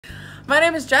My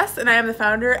name is Jess, and I am the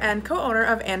founder and co-owner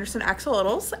of Anderson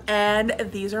Axolittles, and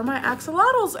these are my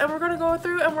axolotls, and we're going to go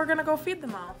through and we're going to go feed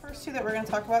them all. First two that we're going to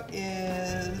talk about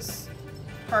is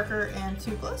Parker and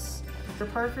Toothless. So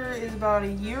Parker is about a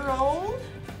year old.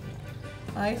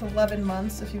 He's 11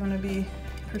 months if you want to be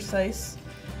precise.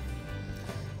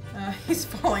 He's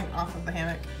falling off of the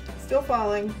hammock. Still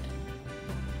falling.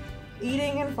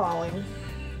 Eating and falling.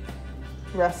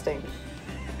 Resting.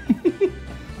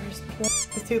 Where's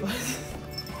Toothless?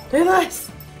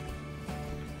 Toothless!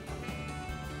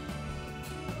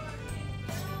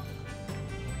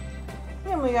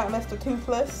 And we got Mr.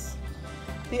 Toothless,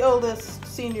 the oldest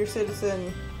senior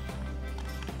citizen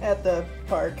at the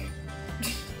park.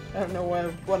 I don't know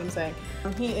what I'm saying.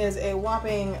 He is a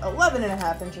whopping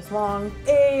 11.5 inches long,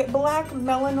 a black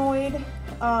melanoid,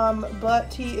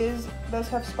 but he does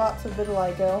have spots of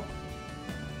vitiligo.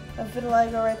 A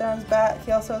vitiligo right there on his back.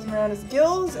 He also has them around his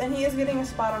gills, and he is getting a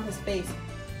spot on his face.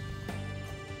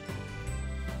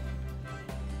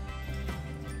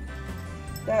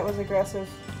 That was aggressive.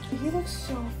 He looks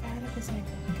so fat at this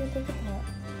angle. Look at that.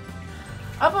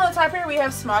 Up on the top here we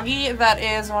have Smoggy. That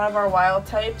is one of our wild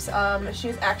types.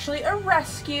 She's actually a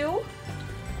rescue.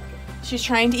 She's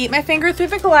trying to eat my finger through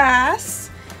the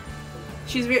glass.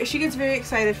 She gets very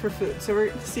excited for food. So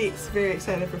she's very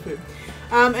excited for food.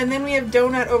 And then we have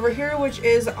Donut over here, which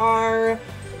is our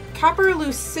copper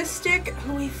leucistic,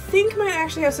 who we think might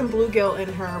actually have some bluegill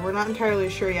in her. We're not entirely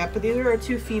sure yet, but these are our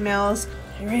two females.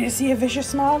 You ready to see a vicious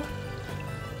smog?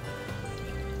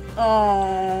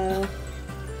 Oh.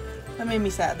 That made me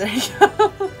sad. There you go.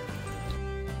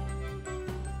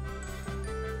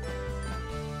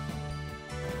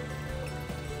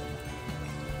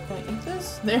 Can I eat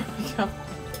this? There we go.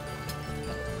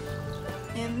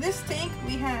 In this tank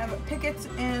we have Pickets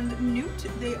and Newt.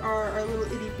 They are our little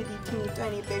itty bitty teeny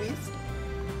tiny babies.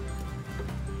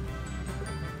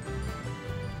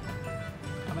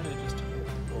 I'm gonna just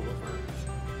roll over.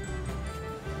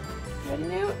 Ready,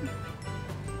 Newt? You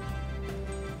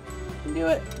can do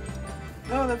it.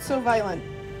 Oh, that's so violent.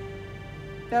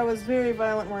 That was very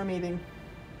violent worm eating.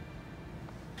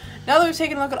 Now that we've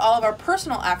taken a look at all of our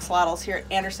personal axolotls here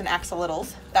at Anderson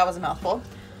Axolittles, that was a mouthful,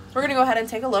 we're going to go ahead and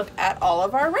take a look at all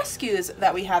of our rescues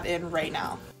that we have in right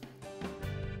now.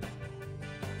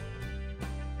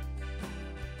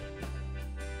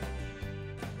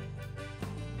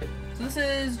 So this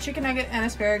is chicken nugget and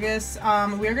asparagus.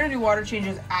 We are going to do water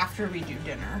changes after we do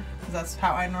dinner, because that's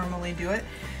how I normally do it.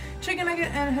 Chicken nugget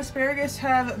and asparagus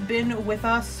have been with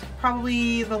us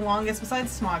probably the longest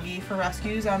besides Smoggy for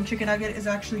rescues. Chicken nugget is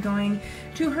actually going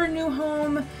to her new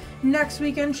home next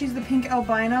weekend. She's the pink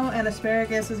albino, and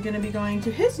asparagus is going to be going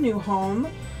to his new home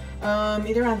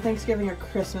either on Thanksgiving or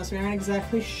Christmas. We aren't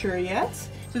exactly sure yet.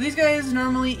 So these guys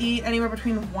normally eat anywhere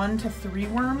between 1 to 3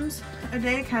 worms a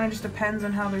day. Kind of just depends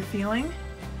on how they're feeling.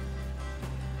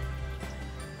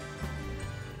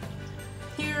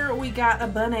 Here we got a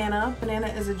Banana. Banana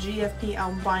is a GFP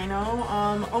albino.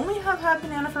 Only have had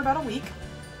Banana for about a week.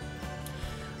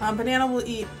 Banana will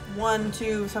eat 1,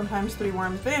 2, sometimes 3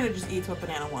 worms. Banana just eats what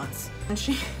Banana wants. And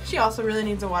she also really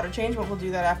needs a water change, but we'll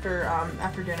do that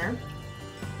after dinner.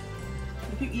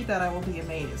 If you eat that, I will be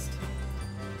amazed.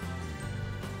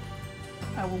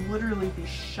 I will literally be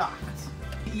shocked.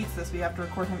 If he eats this, we have to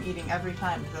record him eating every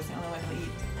time, because that's the only way he'll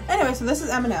eat. Anyway, so this is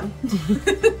M&M.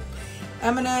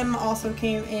 M&M also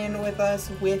came in with us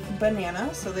with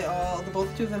Banana, so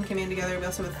both two of them came in together. We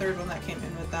also have a third one that came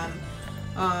in with them.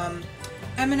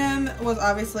 M&M was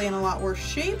obviously in a lot worse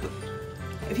shape.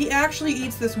 If he actually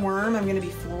eats this worm, I'm going to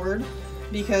be floored,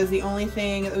 because the only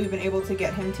thing that we've been able to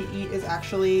get him to eat is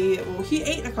actually, well, he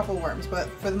ate a couple worms, but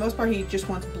for the most part he just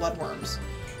wants bloodworms.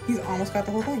 He's almost got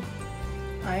the whole thing.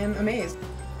 I am amazed.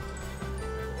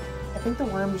 I think the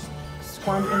worm just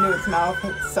squirmed into its mouth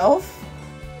itself.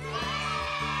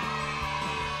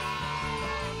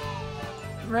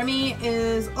 Remy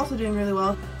is also doing really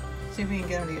well. See if we can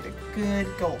get him to get a good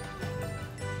gulp.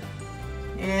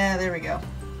 Yeah, there we go.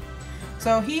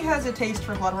 So he has a taste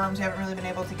for bloodworms. We haven't really been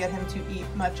able to get him to eat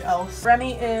much else.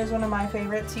 Remy is one of my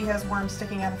favorites. He has worms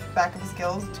sticking out of the back of his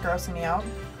gills. It's grossing me out.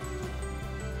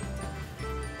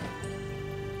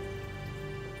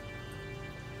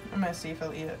 I'm gonna see if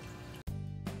he'll eat it.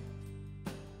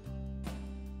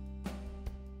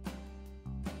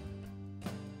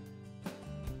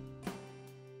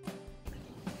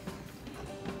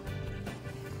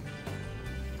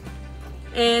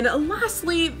 And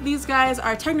lastly, these guys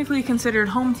are technically considered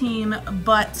home team,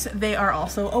 but they are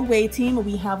also away team.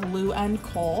 We have Lou and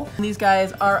Cole. And these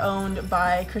guys are owned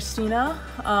by Christina,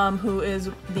 who is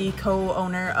the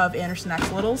co-owner of Anderson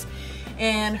Axolittles.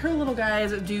 And her little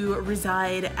guys do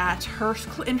reside at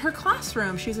in her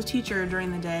classroom. She's a teacher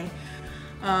during the day.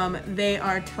 They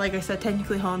are, like I said,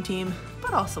 technically home team,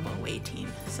 but also away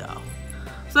team. So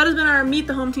that has been our Meet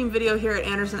the Home Team video here at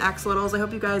Anderson Axolittles. I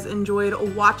hope you guys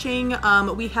enjoyed watching.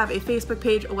 We have a Facebook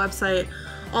page, a website,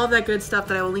 all of that good stuff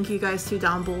that I will link you guys to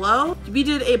down below. We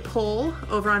did a poll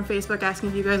over on Facebook asking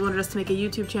if you guys wanted us to make a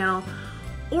YouTube channel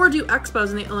or do expos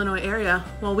in the Illinois area.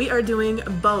 Well, we are doing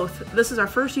both. This is our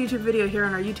first YouTube video here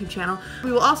on our YouTube channel.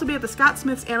 We will also be at the Scott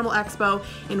Smith's Animal Expo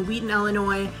in Wheaton,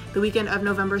 Illinois, the weekend of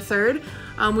November 3rd.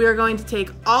 We are going to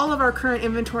take all of our current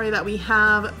inventory that we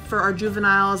have for our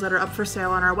juveniles that are up for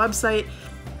sale on our website.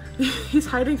 He's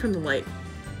hiding from the light.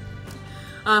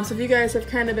 So if you guys have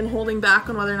kind of been holding back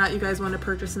on whether or not you guys want to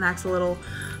purchase an axolotl,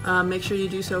 make sure you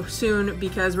do so soon,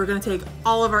 because we're going to take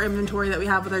all of our inventory that we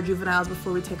have with our juveniles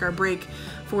before we take our break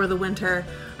for the winter.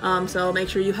 So make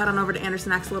sure you head on over to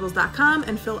AndersonAxolittles.com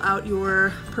and fill out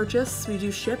your purchase. We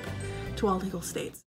do ship to all legal states.